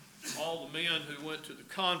all the men who went to the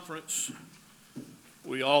conference.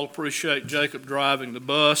 We all appreciate Jacob driving the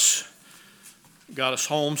bus. Got us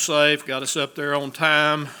home safe, got us up there on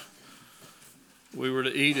time. We were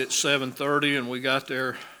to eat at 7:30 and we got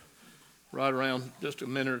there right around just a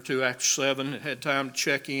minute or two after 7. Had time to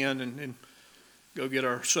check in and go get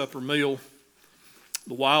our supper meal.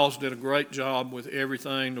 The Wiles did a great job with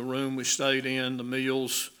everything, the room we stayed in, the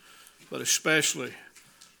meals, but especially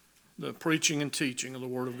the preaching and teaching of the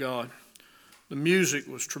Word of God. The music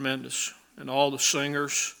was tremendous, and all the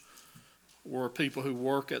singers were people who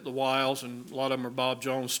work at the Wiles, and a lot of them are Bob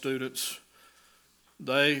Jones students.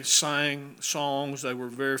 They sang songs they were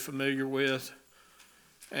very familiar with,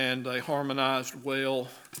 and they harmonized well.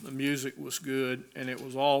 The music was good, and it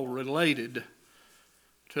was all related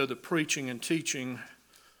to the preaching and teaching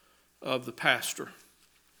of the pastor.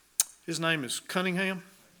 His name is Cunningham,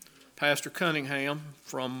 Pastor Cunningham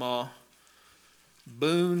from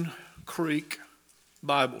Boone Creek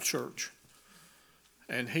Bible Church.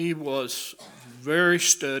 And he was very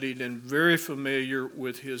studied and very familiar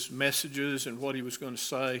with his messages and what he was going to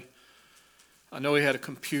say. I know he had a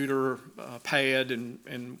computer pad and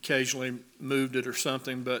occasionally moved it or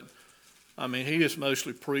something, but I mean, he just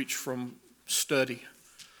mostly preached from study.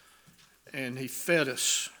 And he fed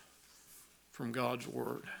us from God's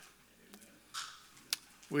Word.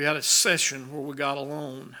 We had a session where we got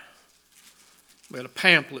alone. We had a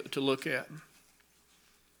pamphlet to look at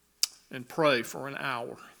and pray for an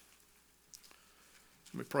hour.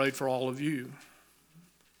 We prayed for all of you.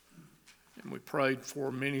 And we prayed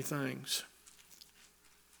for many things.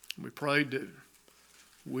 We prayed that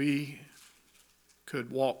we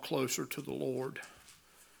could walk closer to the Lord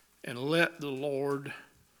and let the Lord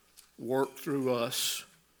work through us,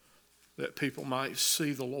 that people might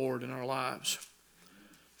see the Lord in our lives,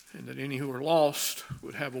 and that any who are lost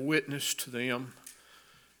would have a witness to them,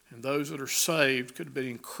 and those that are saved could be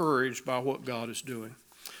encouraged by what God is doing.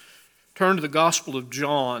 Turn to the Gospel of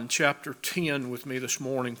John, chapter 10 with me this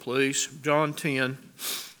morning, please. John 10.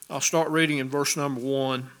 I'll start reading in verse number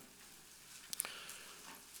 1.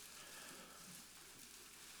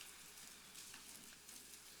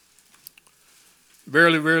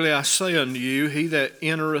 Verily, verily, I say unto you, he that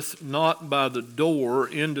entereth not by the door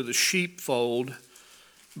into the sheepfold,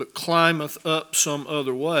 but climbeth up some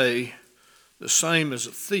other way, the same is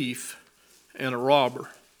a thief and a robber.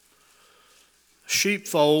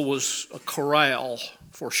 Sheepfold was a corral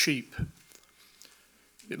for sheep.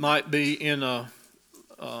 It might be in a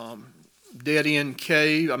dead-end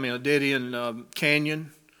cave, a dead-end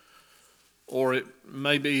canyon, or it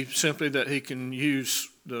may be simply that he can use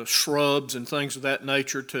the shrubs and things of that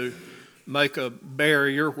nature to make a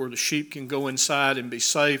barrier where the sheep can go inside and be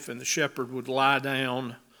safe, and the shepherd would lie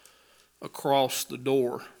down across the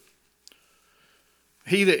door.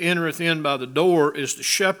 He that entereth in by the door is the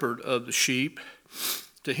shepherd of the sheep.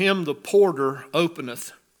 To him the porter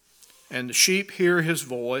openeth, and the sheep hear his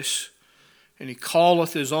voice, and he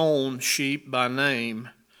calleth his own sheep by name,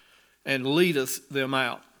 and leadeth them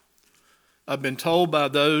out. I've been told by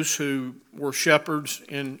those who were shepherds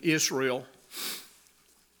in Israel,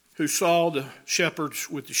 who saw the shepherds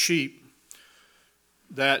with the sheep,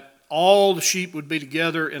 that all the sheep would be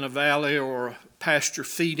together in a valley or a pasture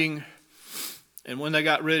feeding, and when they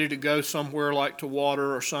got ready to go somewhere like to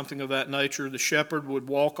water or something of that nature, the shepherd would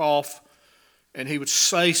walk off and he would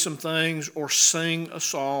say some things or sing a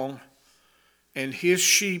song, and his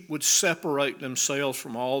sheep would separate themselves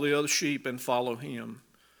from all the other sheep and follow him.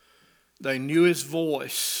 They knew his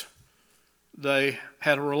voice. They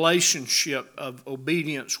had a relationship of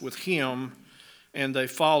obedience with him, and they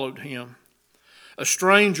followed him. A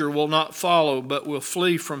stranger will not follow, but will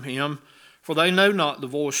flee from him, for they know not the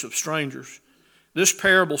voice of strangers. This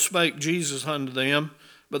parable spake Jesus unto them,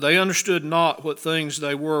 but they understood not what things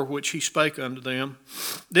they were which he spake unto them.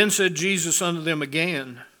 Then said Jesus unto them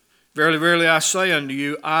again, Verily, verily, I say unto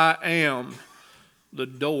you, I am the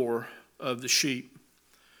door of the sheep.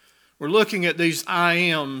 We're looking at these I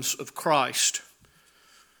ams of Christ.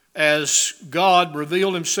 As God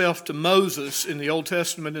revealed himself to Moses in the Old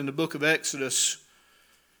Testament in the book of Exodus,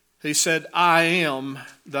 he said, I am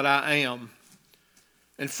that I am.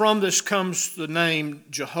 And from this comes the name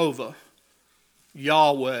Jehovah,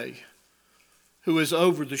 Yahweh, who is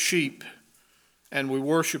over the sheep, and we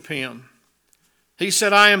worship him. He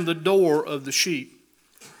said, I am the door of the sheep.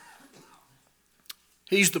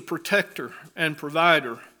 He's the protector and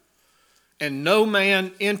provider. And no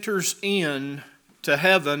man enters in to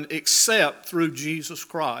heaven except through Jesus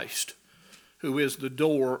Christ, who is the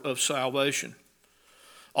door of salvation.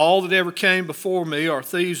 All that ever came before me are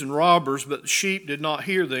thieves and robbers, but the sheep did not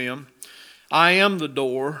hear them. I am the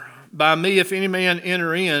door. By me, if any man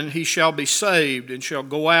enter in, he shall be saved, and shall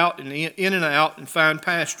go out and in and out and find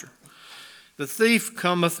pasture. The thief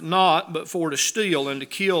cometh not but for to steal and to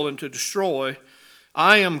kill and to destroy.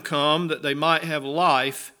 I am come that they might have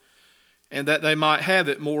life, and that they might have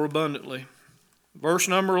it more abundantly. Verse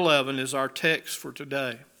number 11 is our text for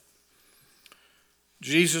today.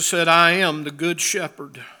 Jesus said, I am the good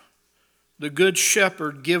shepherd. The good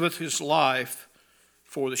shepherd giveth his life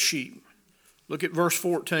for the sheep. Look at verse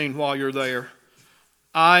 14 while you're there.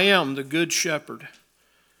 I am the good shepherd,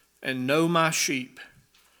 and know my sheep,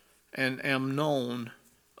 and am known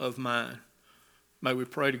of mine. May we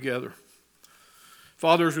pray together.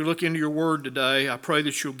 Father, as we look into your word today, I pray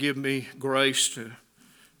that you'll give me grace to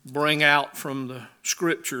bring out from the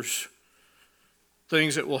scriptures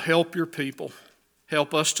things that will help your people,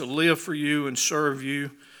 help us to live for you and serve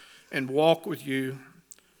you and walk with you.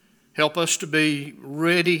 Help us to be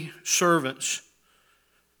ready servants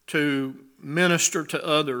to minister to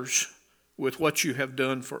others with what you have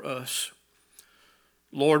done for us.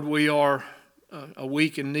 Lord, we are a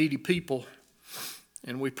weak and needy people,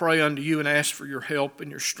 and we pray unto you and ask for your help and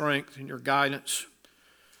your strength and your guidance.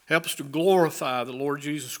 Help us to glorify the Lord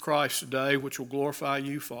Jesus Christ today, which will glorify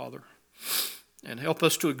you, Father. And help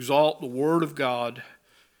us to exalt the Word of God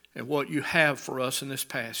and what you have for us in this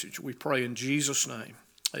passage. We pray in Jesus' name.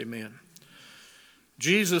 Amen.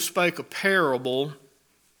 Jesus spake a parable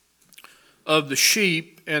of the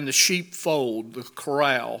sheep and the sheepfold, the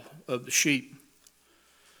corral of the sheep.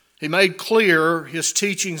 He made clear his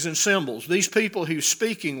teachings and symbols. These people he was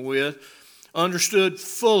speaking with understood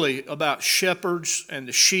fully about shepherds and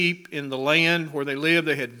the sheep in the land where they lived.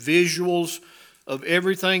 They had visuals of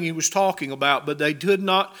everything he was talking about, but they did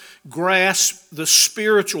not grasp the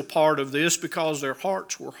spiritual part of this because their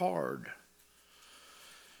hearts were hard.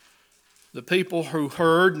 The people who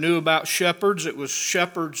heard knew about shepherds. It was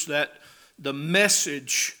shepherds that the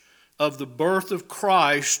message of the birth of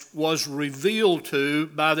Christ was revealed to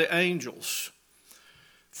by the angels.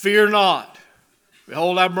 Fear not.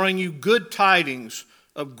 Behold, I bring you good tidings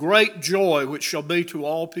of great joy, which shall be to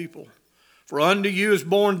all people. For unto you is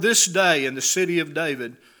born this day in the city of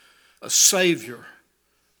David a Savior,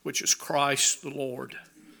 which is Christ the Lord.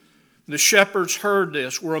 The shepherds heard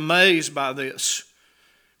this, were amazed by this.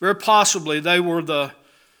 Very possibly they were the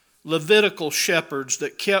Levitical shepherds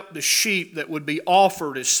that kept the sheep that would be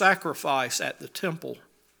offered as sacrifice at the temple.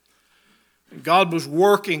 And God was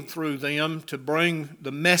working through them to bring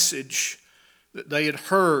the message that they had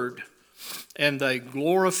heard, and they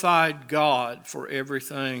glorified God for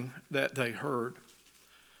everything that they heard.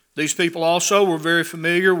 These people also were very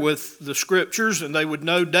familiar with the scriptures, and they would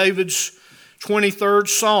know David's 23rd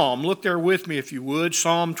Psalm. Look there with me if you would,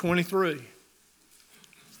 Psalm 23.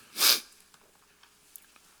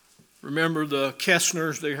 Remember the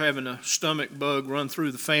Kessners, they're having a stomach bug run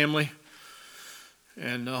through the family.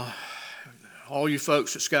 And all you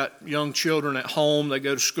folks that's got young children at home, they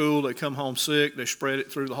go to school, they come home sick, they spread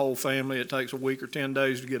it through the whole family. It takes a week or 10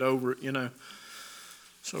 days to get over it, you know.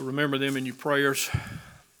 So remember them in your prayers.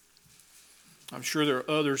 I'm sure there are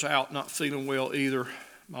others out not feeling well either.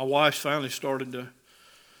 My wife's finally started to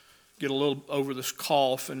get a little over this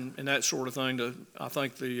cough and that sort of thing. I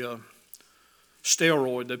think the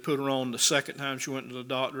steroid they put her on the second time she went to the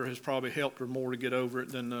doctor has probably helped her more to get over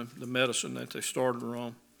it than the medicine that they started her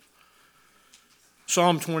on.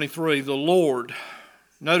 Psalm 23, the Lord.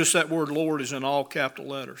 Notice that word Lord is in all capital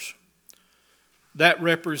letters. That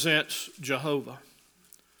represents Jehovah.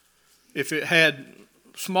 If it had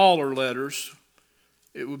smaller letters,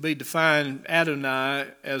 it would be defined Adonai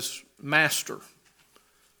as master.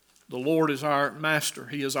 The Lord is our master.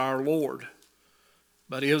 He is our Lord.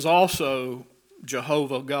 But he is also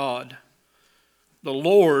Jehovah God. The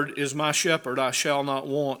Lord is my shepherd, I shall not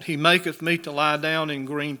want. He maketh me to lie down in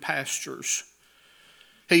green pastures.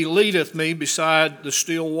 He leadeth me beside the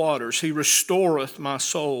still waters. He restoreth my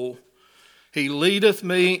soul. He leadeth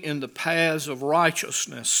me in the paths of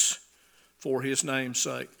righteousness for his name's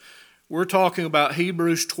sake. We're talking about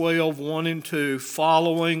Hebrews 12, 1 and 2,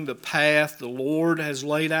 following the path the Lord has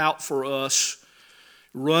laid out for us,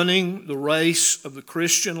 running the race of the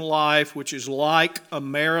Christian life, which is like a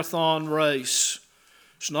marathon race.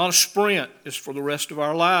 It's not a sprint. It's for the rest of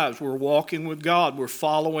our lives. We're walking with God. We're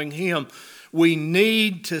following him. We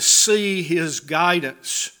need to see his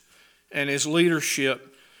guidance and his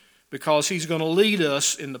leadership because he's going to lead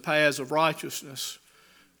us in the paths of righteousness.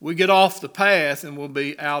 We get off the path and we'll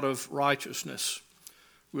be out of righteousness.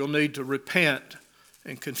 We'll need to repent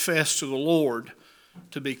and confess to the Lord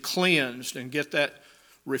to be cleansed and get that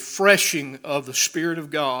refreshing of the Spirit of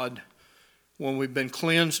God when we've been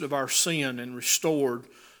cleansed of our sin and restored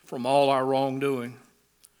from all our wrongdoing.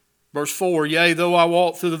 Verse 4, yea, though I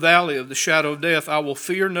walk through the valley of the shadow of death, I will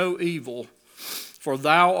fear no evil, for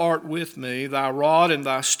thou art with me, thy rod and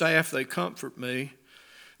thy staff, they comfort me.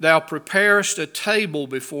 Thou preparest a table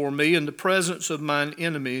before me in the presence of mine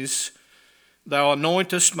enemies. Thou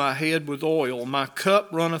anointest my head with oil, my cup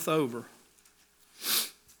runneth over.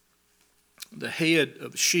 The head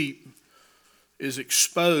of a sheep is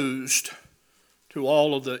exposed to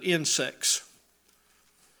all of the insects.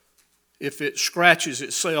 If it scratches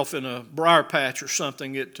itself in a briar patch or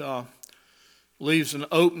something, it leaves an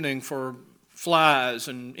opening for flies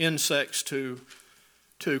and insects to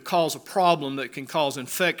cause a problem that can cause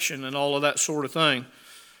infection and all of that sort of thing.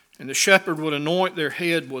 And the shepherd would anoint their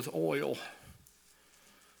head with oil.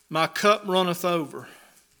 My cup runneth over.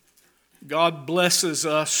 God blesses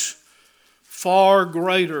us far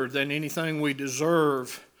greater than anything we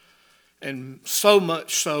deserve, and so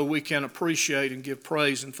much so we can appreciate and give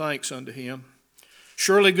praise and thanks unto Him.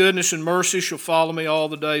 Surely goodness and mercy shall follow me all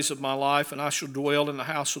the days of my life, and I shall dwell in the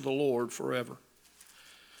house of the Lord forever.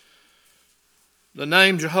 The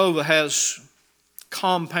name Jehovah has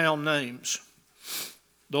compound names.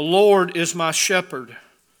 The Lord is my shepherd.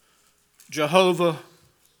 Jehovah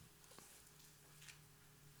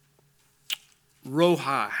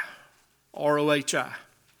Rohi, R-O-H-I.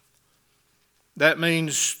 That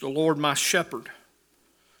means the Lord my shepherd.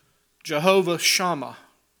 Jehovah Shammah,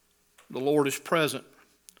 the Lord is present.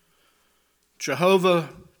 Jehovah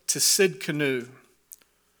Tsidkenu,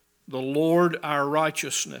 the Lord our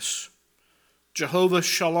righteousness. Jehovah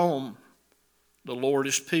Shalom, the Lord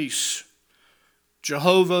is peace.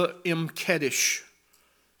 Jehovah Imkedesh,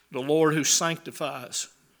 the Lord who sanctifies.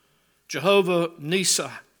 Jehovah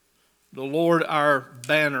Nisa, the Lord our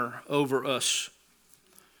banner over us.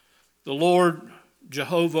 The Lord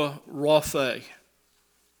Jehovah Rapha,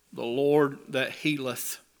 the Lord that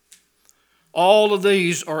healeth. All of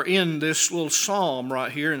these are in this little psalm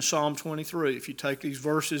right here in Psalm 23. If you take these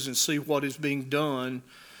verses and see what is being done,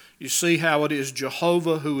 you see how it is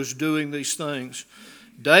Jehovah who is doing these things.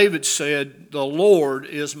 David said, the Lord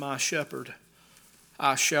is my shepherd.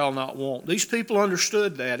 I shall not want. These people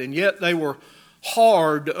understood that, and yet they were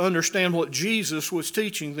hard to understand what Jesus was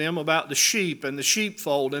teaching them about the sheep and the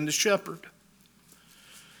sheepfold and the shepherd.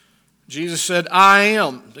 Jesus said, I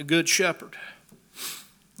am the good shepherd.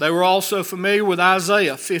 They were also familiar with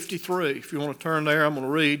Isaiah 53. If you want to turn there, I'm going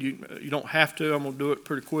to read. You don't have to. I'm going to do it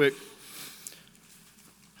pretty quick.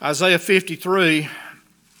 Isaiah 53,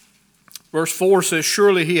 verse 4 says,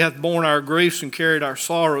 surely he hath borne our griefs and carried our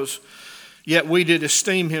sorrows, yet we did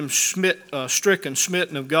esteem him stricken,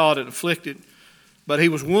 smitten of God, and afflicted. But he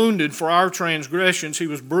was wounded for our transgressions, he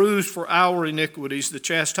was bruised for our iniquities. The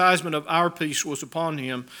chastisement of our peace was upon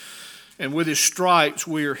him, and with his stripes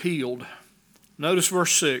we are healed. Notice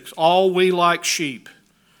verse 6. All we like sheep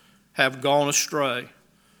have gone astray.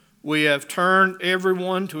 We have turned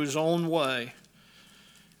everyone to his own way,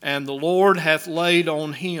 and the Lord hath laid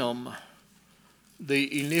on him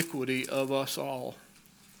the iniquity of us all.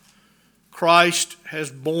 Christ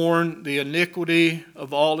has borne the iniquity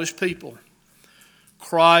of all his people.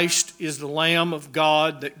 Christ is the Lamb of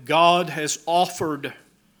God that God has offered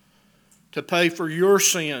to pay for your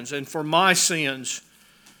sins and for my sins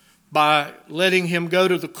by letting him go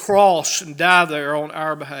to the cross and die there on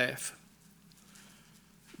our behalf.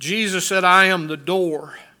 Jesus said, I am the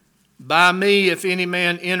door. By me, if any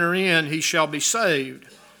man enter in, he shall be saved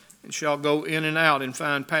and shall go in and out and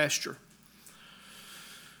find pasture.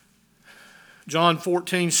 John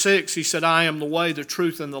 14:6, he said, I am the way, the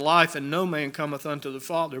truth, and the life, and no man cometh unto the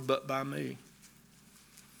Father but by me.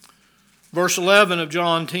 Verse 11 of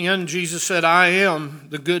John 10, Jesus said, I am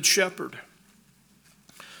the good shepherd.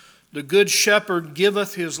 The good shepherd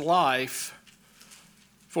giveth his life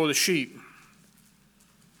for the sheep.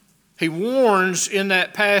 He warns in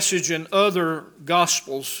that passage and other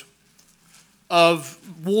Gospels of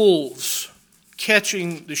wolves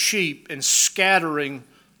catching the sheep and scattering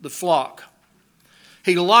the flock.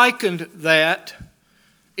 He likened that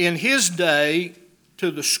in his day to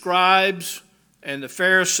the scribes and the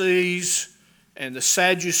Pharisees and the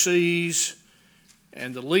Sadducees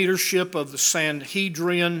and the leadership of the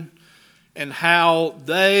Sanhedrin, and how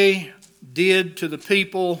they did to the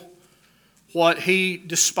people what he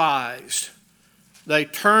despised. They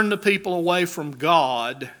turned the people away from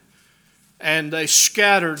God, and they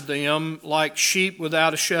scattered them like sheep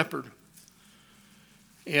without a shepherd.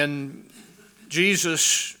 And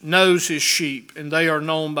Jesus knows his sheep, and they are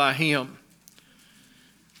known by him.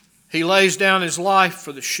 He lays down his life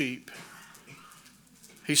for the sheep.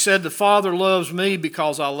 He said, the Father loves me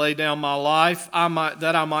because I lay down my life,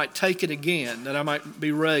 that I might take it again, that I might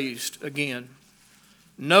be raised again.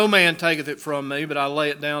 No man taketh it from me, but I lay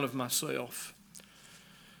it down of myself.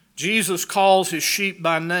 Jesus calls his sheep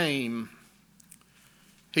by name.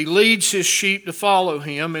 He leads his sheep to follow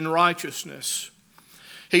him in righteousness.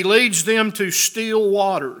 He leads them to still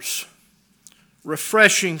waters,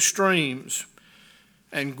 refreshing streams,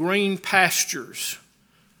 and green pastures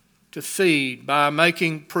to feed by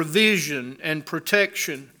making provision and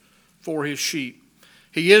protection for his sheep.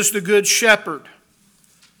 He is the good shepherd,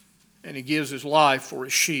 and he gives his life for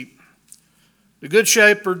his sheep. The good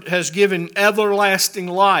shepherd has given everlasting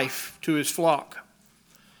life to his flock.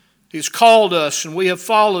 He's called us, and we have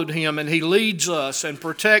followed him, and he leads us and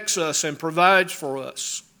protects us and provides for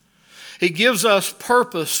us. He gives us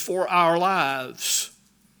purpose for our lives.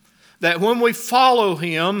 That when we follow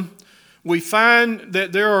him, we find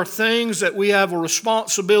that there are things that we have a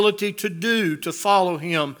responsibility to do to follow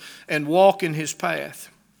him and walk in his path.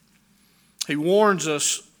 He warns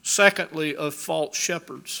us, secondly, of false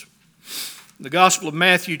shepherds. In the Gospel of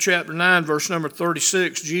Matthew chapter 9, verse number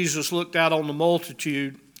 36, Jesus looked out on the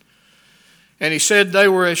multitude, and he said they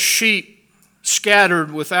were as sheep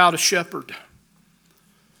scattered without a shepherd.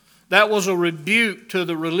 That was a rebuke to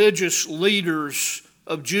the religious leaders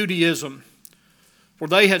of Judaism, for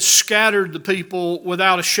they had scattered the people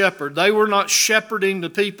without a shepherd. They were not shepherding the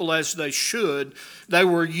people as they should. They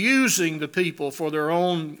were using the people for their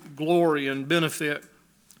own glory and benefit.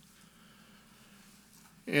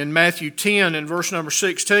 In Matthew 10 and verse number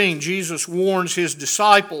 16, Jesus warns his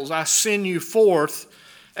disciples, I send you forth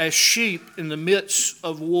as sheep in the midst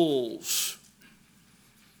of wolves.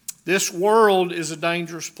 This world is a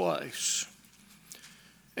dangerous place,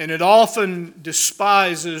 and it often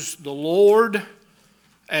despises the Lord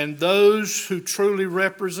and those who truly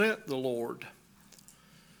represent the Lord,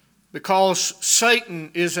 because Satan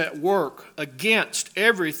is at work against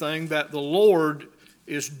everything that the Lord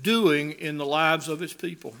is doing in the lives of his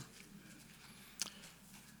people.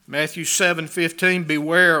 Matthew 7:15,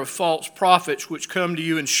 beware of false prophets which come to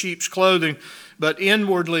you in sheep's clothing, but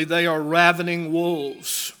inwardly they are ravening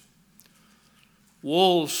wolves.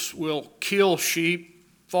 Wolves will kill sheep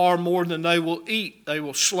far more than they will eat. They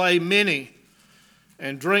will slay many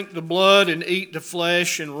and drink the blood and eat the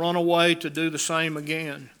flesh and run away to do the same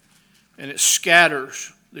again. And it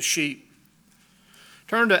scatters the sheep.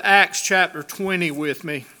 Turn to Acts chapter 20 with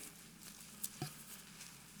me.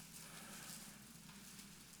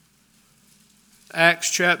 Acts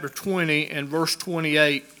chapter 20 and verse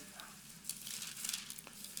 28.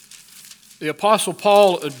 The Apostle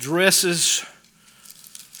Paul addresses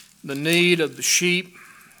the need of the sheep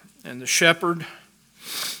and the shepherd.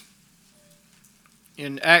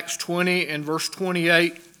 In Acts 20 and verse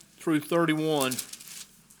 28 through 31.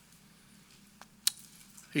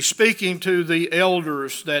 He's speaking to the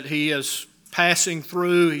elders that he is passing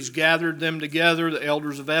through. He's gathered them together, the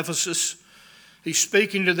elders of Ephesus. He's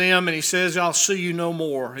speaking to them and he says, I'll see you no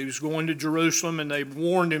more. He was going to Jerusalem and they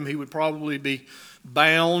warned him he would probably be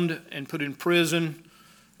bound and put in prison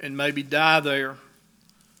and maybe die there.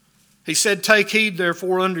 He said, take heed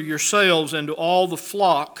therefore unto yourselves and to all the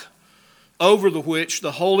flock over the which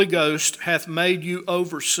the Holy Ghost hath made you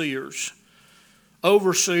overseers.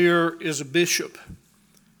 Overseer is a bishop.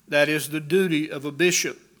 That is the duty of a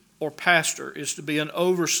bishop or pastor, is to be an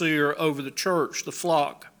overseer over the church, the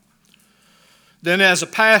flock. Then as a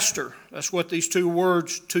pastor, that's what these two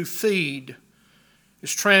words, to feed,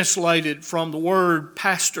 is translated from the word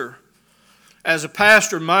pastor. As a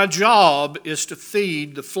pastor, my job is to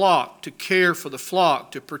feed the flock, to care for the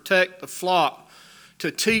flock, to protect the flock,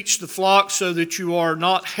 to teach the flock so that you are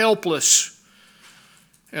not helpless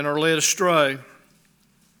and are led astray.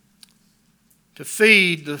 To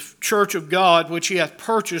feed the church of God, which he hath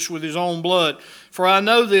purchased with his own blood. For I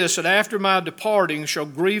know this, that after my departing shall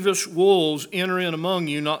grievous wolves enter in among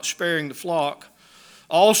you, not sparing the flock.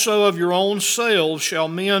 Also of your own selves shall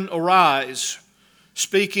men arise,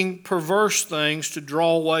 speaking perverse things to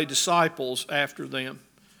draw away disciples after them.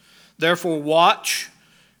 Therefore watch,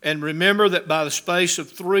 and remember that by the space of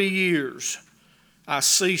 3 years I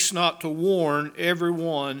cease not to warn every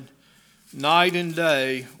one night and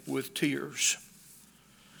day with tears.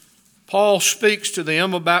 Paul speaks to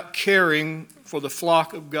them about caring for the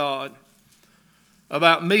flock of God,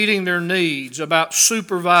 about meeting their needs, about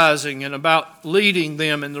supervising, and about leading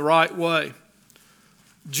them in the right way.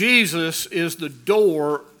 Jesus is the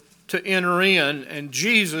door to enter in, and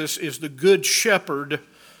Jesus is the good shepherd.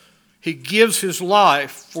 He gives his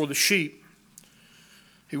life for the sheep.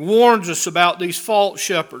 He warns us about these false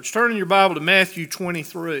shepherds. Turn in your Bible to Matthew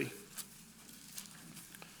 23.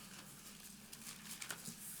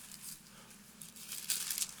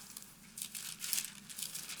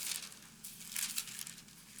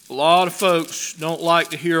 A lot of folks don't like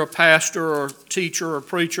to hear a pastor or teacher or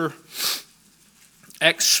preacher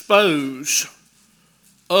expose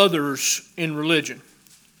others in religion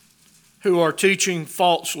who are teaching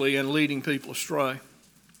falsely and leading people astray.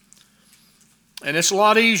 And it's a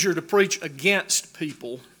lot easier to preach against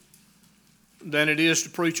people than it is to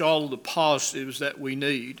preach all of the positives that we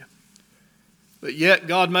need. But yet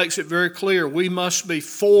God makes it very clear we must be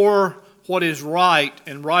for what is right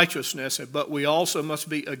and righteousness, but we also must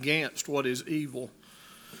be against what is evil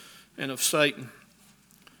and of Satan.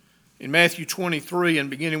 In Matthew 23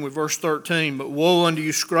 and beginning with verse 13, "But woe unto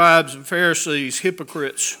you, scribes and Pharisees,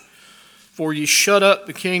 hypocrites! For ye shut up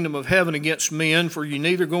the kingdom of heaven against men, for ye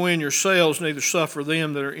neither go in yourselves, neither suffer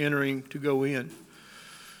them that are entering to go in."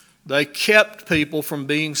 They kept people from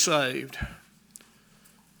being saved.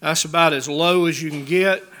 That's about as low as you can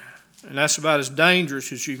get, and that's about as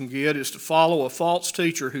dangerous as you can get, is to follow a false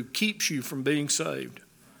teacher who keeps you from being saved.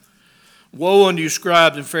 "Woe unto you,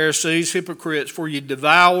 scribes and Pharisees, hypocrites, for ye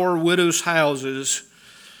devour widows' houses,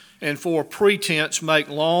 and for pretense make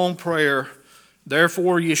long prayer.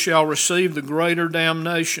 Therefore ye shall receive the greater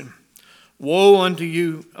damnation. Woe unto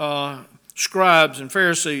you, scribes and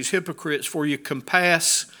Pharisees, hypocrites, for ye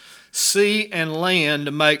compass sea and land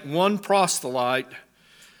to make one proselyte,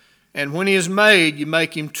 and when he is made, you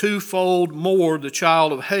make him twofold more the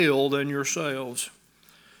child of hell than yourselves.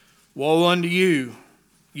 Woe unto you,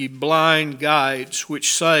 ye blind guides,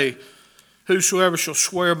 which say, Whosoever shall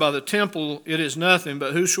swear by the temple, it is nothing,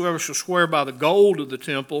 but whosoever shall swear by the gold of the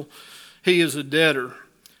temple, he is a debtor.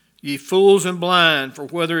 Ye fools and blind, for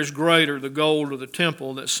whether is greater, the gold or the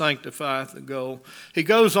temple that sanctifieth the gold?" He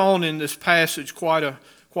goes on in this passage quite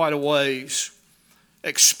a ways,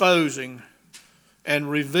 exposing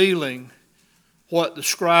and revealing what the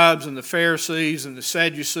scribes and the Pharisees and the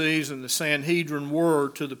Sadducees and the Sanhedrin were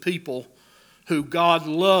to the people who God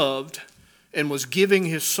loved and was giving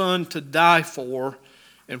his Son to die for,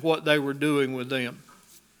 and what they were doing with them.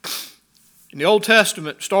 In the Old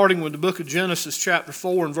Testament, starting with the book of Genesis chapter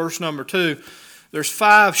 4 and verse number 2, there's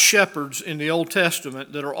 5 shepherds in the Old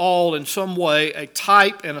Testament that are all in some way a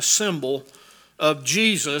type and a symbol of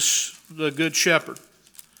Jesus, the Good Shepherd.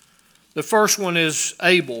 The first one is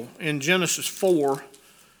Abel in Genesis 4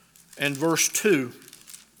 and verse 2.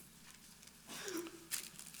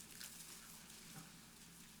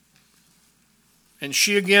 "And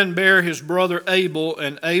she again bare his brother Abel,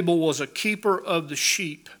 and Abel was a keeper of the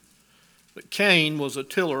sheep, but Cain was a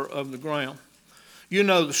tiller of the ground." You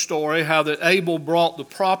know the story, how that Abel brought the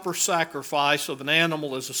proper sacrifice of an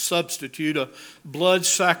animal as a substitute, a blood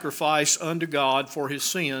sacrifice unto God for his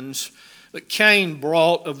sins, that Cain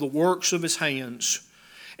brought of the works of his hands.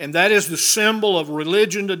 And that is the symbol of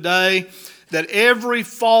religion today, that every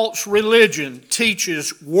false religion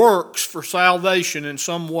teaches works for salvation in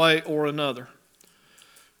some way or another.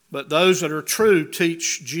 But those that are true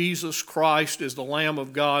teach Jesus Christ is the Lamb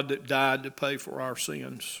of God that died to pay for our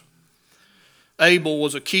sins. Abel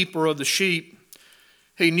was a keeper of the sheep.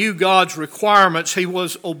 He knew God's requirements. He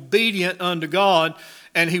was obedient unto God,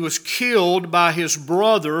 and he was killed by his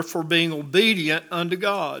brother for being obedient unto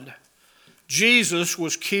God. Jesus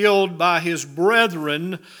was killed by his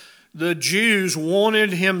brethren. The Jews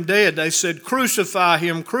wanted him dead. They said, "Crucify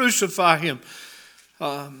him, crucify him."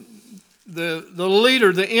 The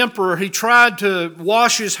leader, the emperor, he tried to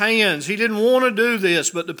wash his hands. He didn't want to do this,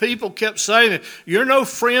 but the people kept saying, "You're no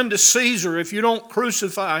friend to Caesar if you don't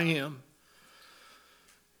crucify him."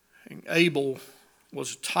 And Abel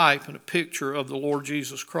was a type and a picture of the Lord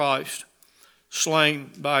Jesus Christ,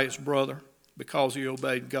 slain by his brother because he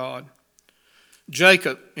obeyed God.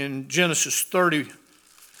 Jacob in Genesis 30,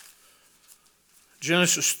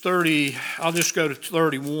 I'll just go to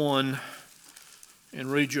 31 and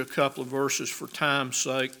read you a couple of verses for time's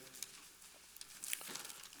sake.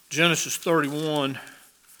 Genesis 31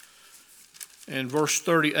 and verse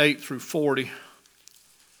 38 through 40.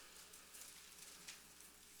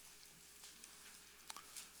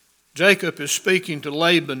 Jacob is speaking to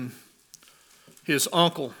Laban, his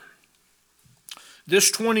uncle. "This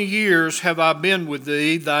 20 years have I been with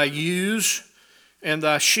thee, thy ewes and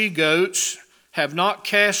thy she-goats have not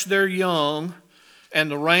cast their young, and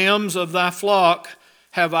the rams of thy flock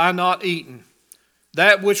have I not eaten.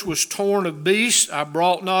 That which was torn of beasts I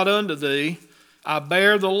brought not unto thee. I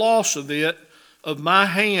bear the loss of it. Of my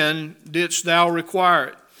hand didst thou require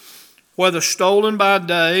it. Whether stolen by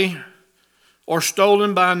day or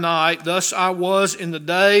stolen by night, thus I was in the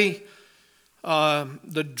day.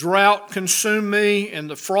 The drought consumed me, and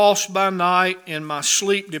the frost by night, and my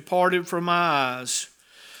sleep departed from my eyes.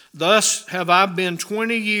 Thus have I been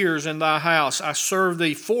 20 years in thy house. I served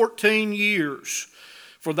thee 14 years.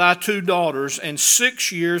 for thy 2 daughters, and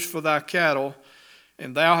 6 years for thy cattle,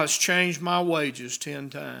 and thou hast changed my wages 10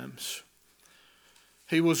 times.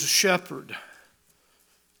 He was a shepherd,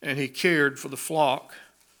 and he cared for the flock.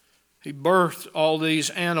 He birthed all these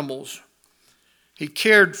animals. He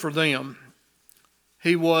cared for them.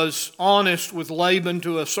 He was honest with Laban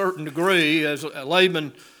to a certain degree. As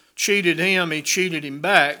Laban cheated him, he cheated him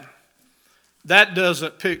back. That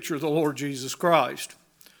doesn't picture the Lord Jesus Christ.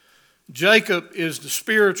 Jacob is the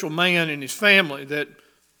spiritual man in his family that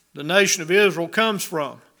the nation of Israel comes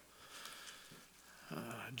from.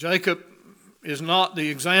 Jacob is not the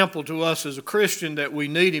example to us as a Christian that we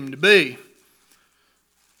need him to be.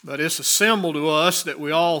 But it's a symbol to us that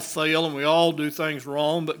we all fail and we all do things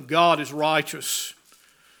wrong, but God is righteous.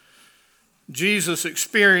 Jesus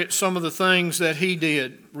experienced some of the things that he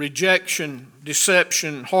did: rejection,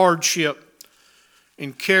 deception, hardship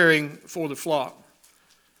in caring for the flock.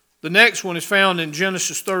 The next one is found in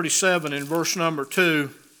Genesis 37 in verse number 2.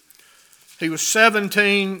 He was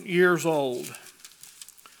 17 years old.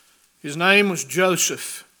 His name was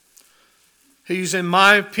Joseph. He's, in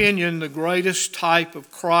my opinion, the greatest type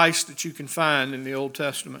of Christ that you can find in the Old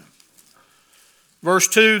Testament. Verse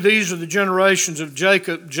 2, these are the generations of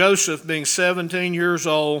Jacob. Joseph, being 17 years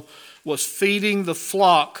old, was feeding the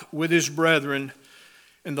flock with his brethren,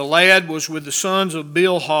 and the lad was with the sons of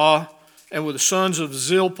Bilhah and with the sons of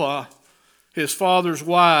Zilpah, his father's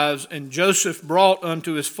wives, and Joseph brought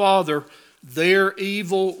unto his father their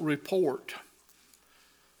evil report.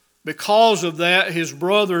 Because of that, his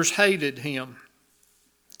brothers hated him,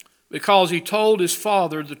 because he told his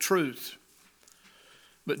father the truth.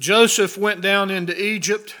 But Joseph went down into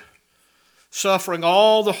Egypt, suffering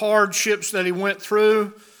all the hardships that he went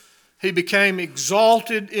through. He became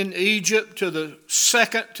exalted in Egypt to the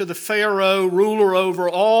second to the Pharaoh, ruler over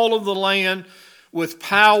all of the land, with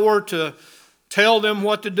power to tell them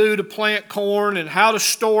what to do to plant corn and how to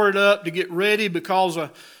store it up to get ready, because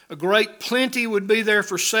a great plenty would be there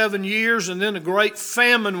for 7 years, and then a great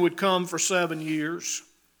famine would come for 7 years.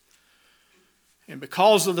 And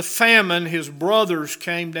because of the famine, his brothers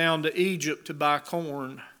came down to Egypt to buy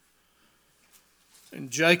corn.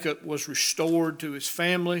 And Jacob was restored to his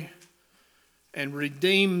family and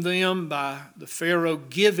redeemed them by the Pharaoh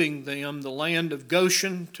giving them the land of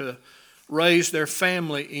Goshen to raise their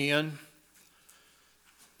family in.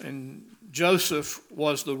 And Joseph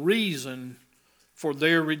was the reason for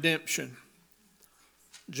their redemption.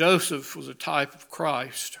 Joseph was a type of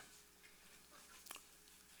Christ.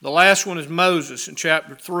 The last one is Moses in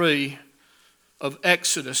chapter 3 of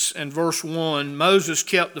Exodus and verse 1. Moses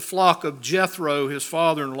kept the flock of Jethro, his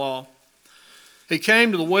father-in-law. He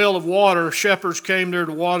came to the well of water. Shepherds came there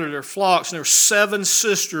to water their flocks, and there were 7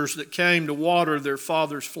 sisters that came to water their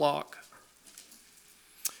father's flock.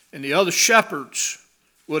 And the other shepherds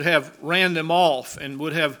would have ran them off and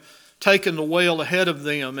would have taken the well ahead of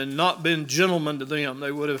them and not been gentlemen to them.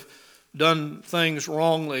 They would have done things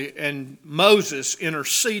wrongly, and Moses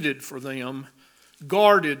interceded for them,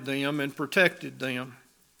 guarded them, and protected them.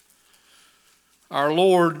 Our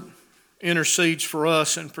Lord intercedes for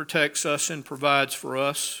us and protects us and provides for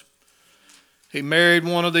us. He married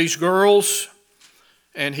one of these girls,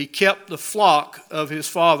 and he kept the flock of his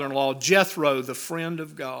father-in-law, Jethro, the friend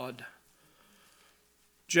of God.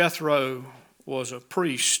 Jethro was a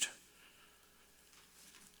priest.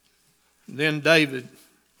 Then David,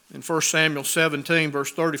 in 1 Samuel 17,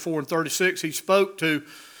 verse 34 and 36, he spoke to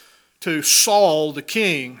Saul the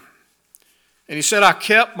king. And he said, I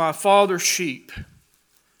kept my father's sheep.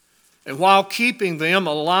 And while keeping them,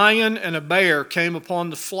 a lion and a bear came upon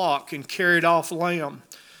the flock and carried off a lamb.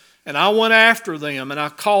 And I went after them, and I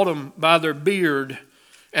caught them by their beard,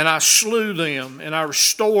 and I slew them, and I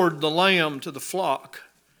restored the lamb to the flock.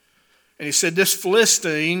 And he said, this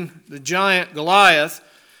Philistine, the giant Goliath,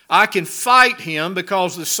 I can fight him,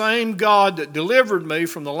 because the same God that delivered me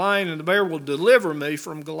from the lion and the bear will deliver me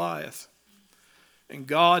from Goliath. And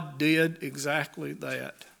God did exactly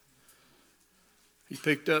that. He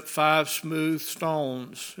picked up 5 smooth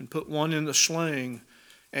stones and put one in the sling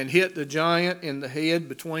and hit the giant in the head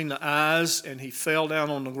between the eyes, and he fell down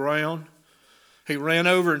on the ground. He ran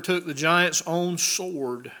over and took the giant's own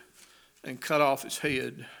sword and cut off his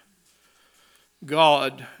head.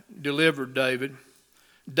 God delivered David.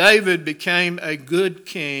 David became a good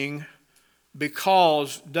king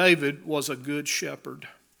because David was a good shepherd.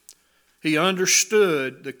 He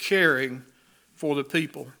understood the caring for the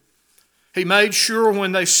people. He made sure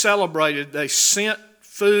when they celebrated, they sent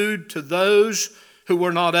food to those who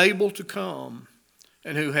were not able to come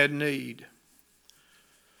and who had need.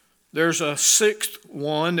 There's a sixth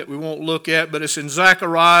one that we won't look at, but it's in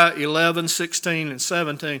Zechariah 11, 16, and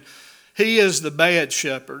 17. He is the bad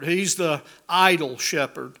shepherd. He's the idol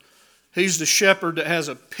shepherd. He's the shepherd that has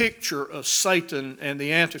a picture of Satan and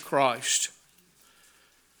the Antichrist.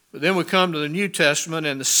 But then we come to the New Testament,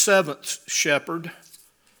 and the seventh shepherd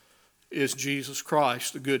is Jesus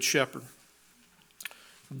Christ, the good shepherd.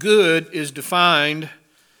 Good is defined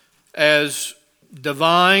as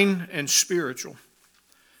divine and spiritual.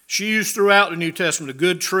 She used throughout the New Testament the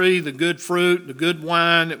good tree, the good fruit, the good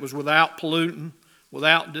wine that was without pollutant,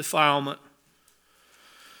 without defilement.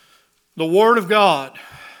 The Word of God.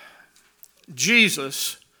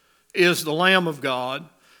 Jesus is the Lamb of God.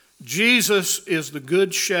 Jesus is the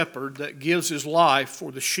good shepherd that gives his life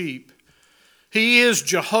for the sheep. He is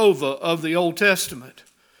Jehovah of the Old Testament.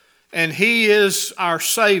 And he is our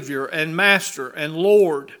Savior and Master and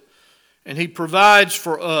Lord. And he provides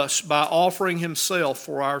for us by offering himself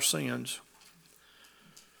for our sins.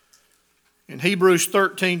 In Hebrews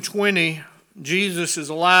 13:20, Jesus is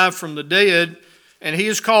alive from the dead, and he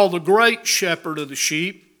is called the great shepherd of the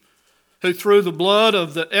sheep, who through the blood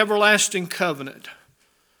of the everlasting covenant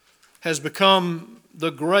has become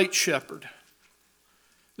the great shepherd.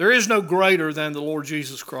 There is no greater than the Lord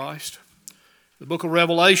Jesus Christ. The book of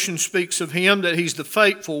Revelation speaks of him that he's the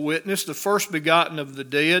faithful witness, the first begotten of the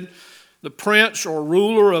dead, the prince or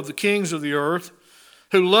ruler of the kings of the earth,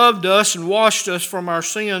 who loved us and washed us from our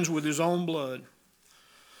sins with his own blood.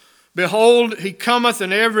 Behold, he cometh,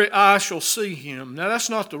 and every eye shall see him. Now that's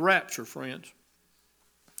not the rapture, friends.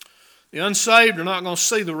 The unsaved are not going to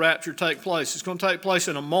see the rapture take place. It's going to take place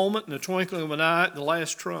in a moment, in the twinkling of an eye, at the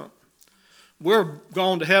last trump. We're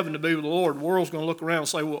going to heaven to be with the Lord. The world's going to look around and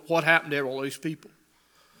say, well, what happened to all these people?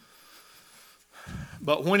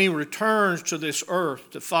 But when he returns to this earth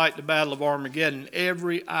to fight the battle of Armageddon,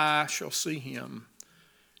 every eye shall see him.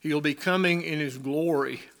 He'll be coming in his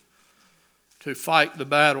glory to fight the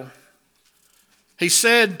battle. He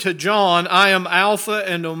said to John, I am Alpha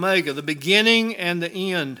and Omega, the beginning and the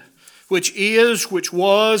end, which is, which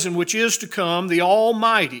was, and which is to come, the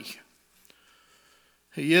Almighty.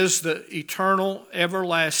 He is the eternal,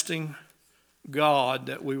 everlasting God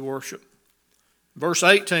that we worship. Verse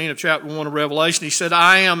 18 of chapter 1 of Revelation, he said,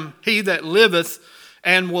 I am he that liveth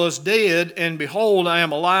and was dead, and behold, I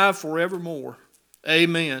am alive forevermore.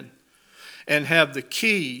 Amen. And have the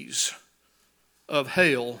keys of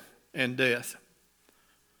hell and death.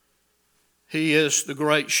 He is the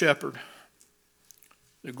great shepherd.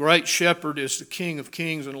 The great shepherd is the King of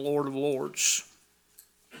kings and Lord of lords.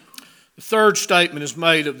 The third statement is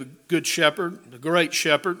made of the good shepherd, the great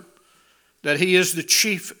shepherd, that he is the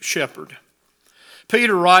chief shepherd.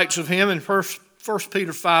 Peter writes of him in 1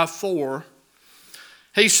 Peter 5:4.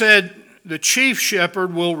 He said, the chief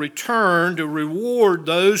shepherd will return to reward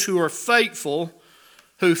those who are faithful,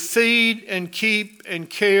 who feed and keep and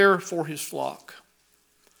care for his flock.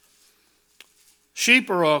 Sheep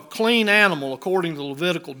are a clean animal according to the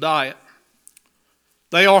Levitical diet.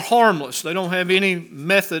 They are harmless. They don't have any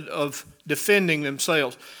method of defending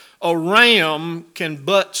themselves. A ram can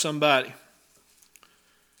butt somebody.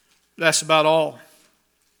 That's about all.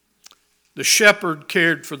 The shepherd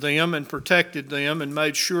cared for them and protected them and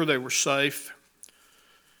made sure they were safe.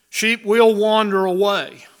 Sheep will wander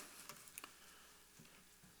away.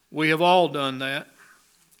 We have all done that.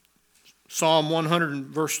 Psalm 100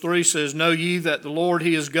 verse 3 says, know ye that the Lord,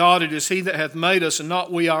 he is God. It is he that hath made us, and not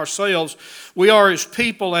we ourselves. We are his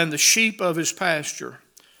people and the sheep of his pasture.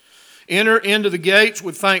 Enter into the gates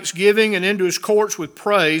with thanksgiving and into his courts with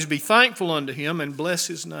praise. Be thankful unto him and bless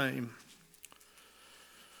his name.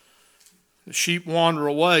 The sheep wander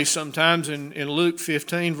away. Sometimes in Luke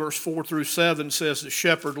 15, verse 4 through 7 says the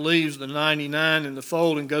shepherd leaves the 99 in the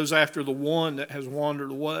fold and goes after the one that has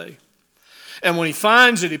wandered away. And when he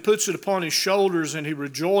finds it, he puts it upon his shoulders and he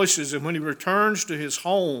rejoices. And when he returns to his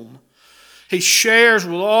home, he shares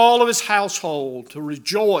with all of his household to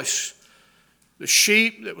rejoice. The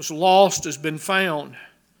sheep that was lost has been found.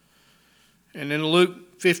 And in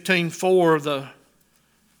Luke 15:4, the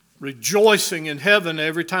rejoicing in heaven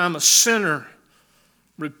every time a sinner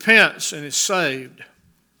repents and is saved.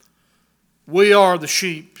 We are the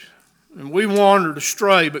sheep, and we wandered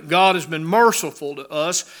astray, but God has been merciful to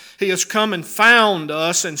us. He has come and found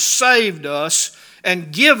us and saved us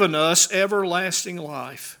and given us everlasting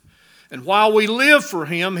life. And while we live for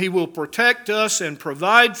him, he will protect us and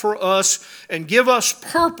provide for us and give us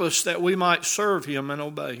purpose that we might serve him and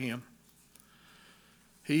obey him.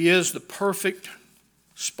 He is the perfect,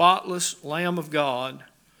 spotless Lamb of God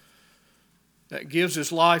that gives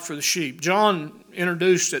his life for the sheep. John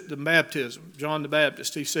introduced at the baptism, John the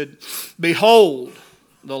Baptist, he said, behold,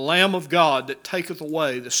 the Lamb of God that taketh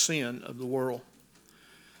away the sin of the world.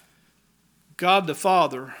 God the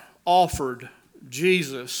Father offered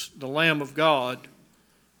Jesus, the Lamb of God,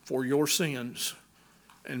 for your sins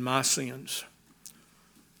and my sins.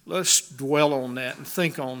 Let's dwell on that and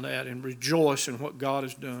think on that and rejoice in what God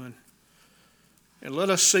has done. And let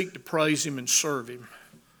us seek to praise Him and serve Him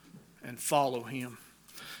and follow Him.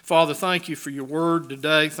 Father, thank you for your word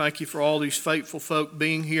today. Thank you for all these faithful folk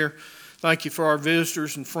being here. Thank you for our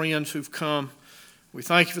visitors and friends who've come. We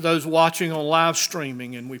thank you for those watching on live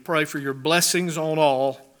streaming, and we pray for your blessings on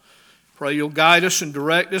all. Pray you'll guide us and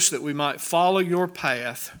direct us that we might follow your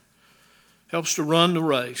path. Help us to run the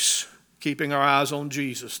race, keeping our eyes on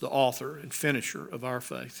Jesus, the author and finisher of our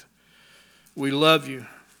faith. We love you.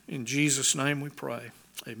 In Jesus' name we pray.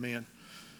 Amen.